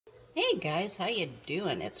Hey guys, how you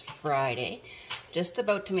doing? It's Friday. Just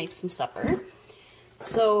about to make some supper.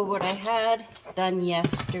 So what I had done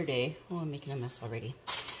yesterday, I'm making a mess already.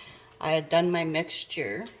 I had done my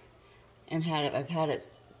mixture and I've had it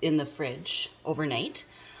in the fridge overnight.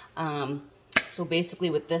 So basically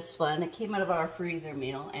with this one, it came out of our freezer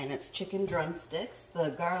meal, and it's chicken drumsticks,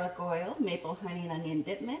 the garlic oil, maple honey and onion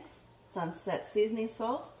dip mix, Sunset seasoning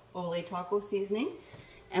salt, Ole taco seasoning,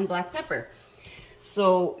 and black pepper.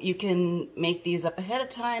 So you can make these up ahead of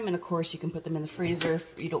time, and of course you can put them in the freezer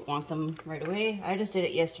if you don't want them right away. I just did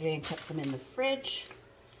it yesterday and kept them in the fridge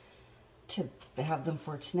to have them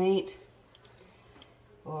for tonight.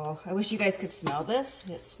 Oh, I wish you guys could smell this.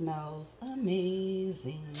 It smells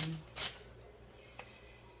amazing.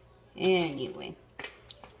 Anyway,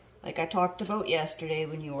 like I talked about yesterday,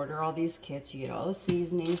 when you order all these kits, you get all the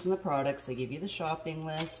seasonings and the products. They give you the shopping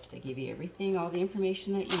list. They give you everything, all the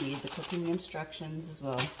information that you need, the cooking instructions as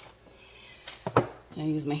well. I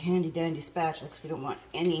use my handy dandy spatula because we don't want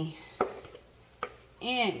any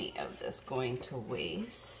of this going to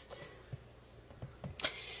waste.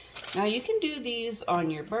 Now you can do these on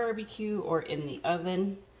your barbecue or in the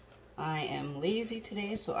oven. I am lazy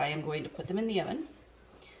today, so I am going to put them in the oven.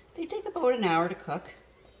 They take about an hour to cook.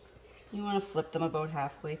 You want to flip them about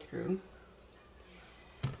halfway through.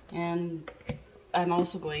 And I'm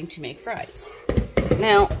also going to make fries.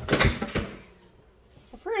 Now,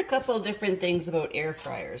 I've heard a couple of different things about air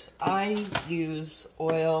fryers. I use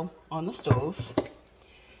oil on the stove.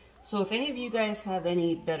 So if any of you guys have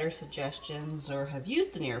any better suggestions or have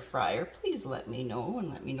used an air fryer, please let me know, and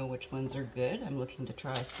let me know which ones are good. I'm looking to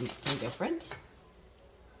try something different.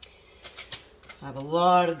 I have a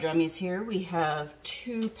lot of drummies here. We have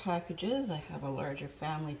 2 packages. I have a larger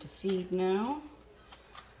family to feed now.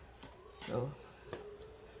 So,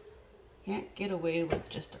 can't get away with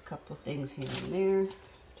just a couple things here and there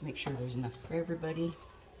to make sure there's enough for everybody.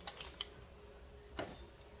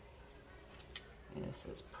 This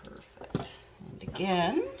is perfect. And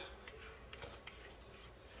again,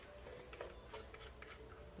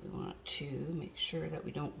 we want to make sure that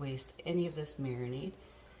we don't waste any of this marinade.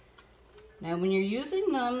 Now when you're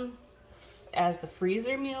using them as the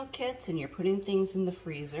freezer meal kits and you're putting things in the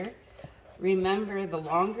freezer, remember the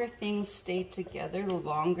longer things stay together, the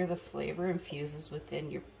longer the flavor infuses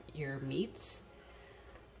within your meats.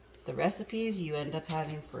 The recipes you end up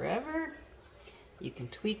having forever. You can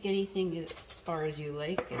tweak anything as far as you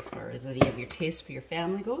like, as far as any of your taste for your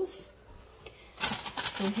family goes.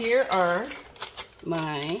 So here are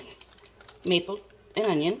my maple and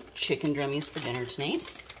onion chicken drummies for dinner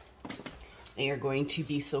tonight. They are going to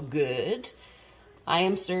be so good. I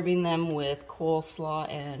am serving them with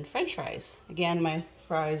coleslaw and french fries. Again, my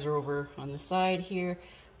fries are over on the side here.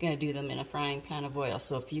 I'm going to do them in a frying pan of oil.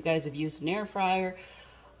 So if you guys have used an air fryer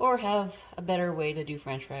or have a better way to do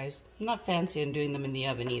french fries, I'm not fancy on doing them in the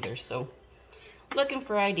oven either. So looking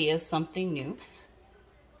for ideas, something new.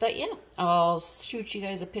 But yeah, I'll shoot you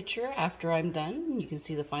guys a picture after I'm done. You can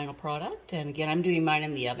see the final product. And again, I'm doing mine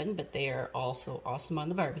in the oven, but they are also awesome on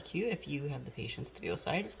the barbecue if you have the patience to go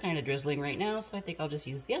outside. It's kind of drizzling right now, so I think I'll just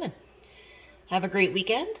use the oven. Have a great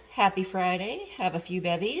weekend. Happy Friday. Have a few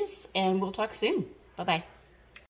bevies, and we'll talk soon. Bye-bye.